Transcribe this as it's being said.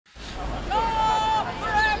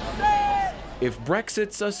If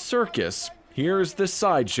Brexit's a circus, here's the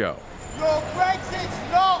sideshow. Your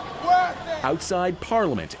Brexit's not worth it! Outside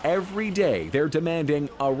Parliament every day, they're demanding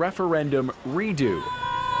a referendum redo.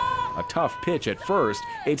 A tough pitch at first,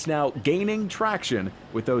 it's now gaining traction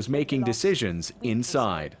with those making decisions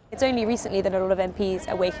inside. It's only recently that a lot of MPs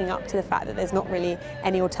are waking up to the fact that there's not really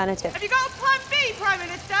any alternative. Have you got a plan B, Prime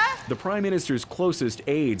Minister? The Prime Minister's closest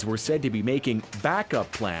aides were said to be making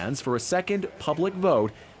backup plans for a second public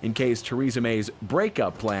vote in case Theresa May's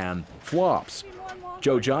breakup plan flops.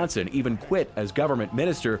 Joe Johnson even quit as government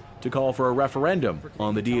minister to call for a referendum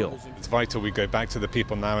on the deal. It's vital we go back to the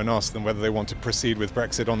people now and ask them whether they want to proceed with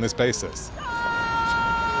Brexit on this basis.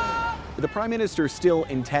 The Prime Minister still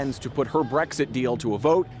intends to put her Brexit deal to a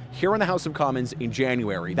vote here in the House of Commons in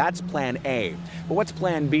January. That's Plan A. But what's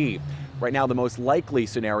Plan B? Right now, the most likely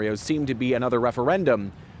scenarios seem to be another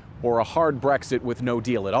referendum or a hard Brexit with no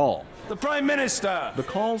deal at all. The Prime Minister! The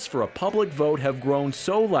calls for a public vote have grown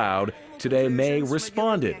so loud, today May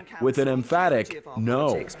responded with an emphatic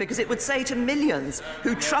no. Because it would say to millions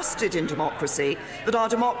who trusted in democracy that our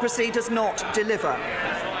democracy does not deliver.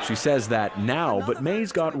 She says that now, but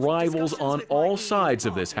May's got rivals on all sides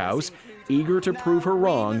of this House, eager to prove her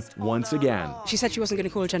wrong once again. She said she wasn't going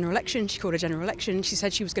to call a general election. She called a general election. She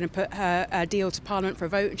said she was going to put her deal to Parliament for a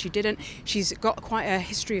vote, and she didn't. She's got quite a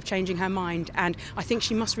history of changing her mind, and I think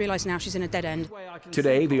she must realise now she's in a dead end.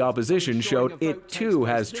 Today, the opposition showed it too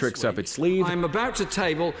has tricks up its sleeve. I'm about to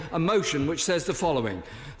table a motion which says the following: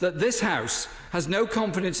 that this House has no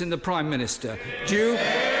confidence in the Prime Minister due...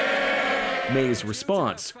 May's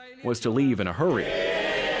response was to leave in a hurry.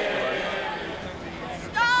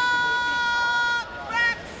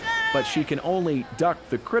 But she can only duck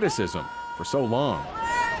the criticism for so long.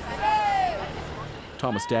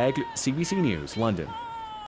 Thomas Dagg, CBC News, London.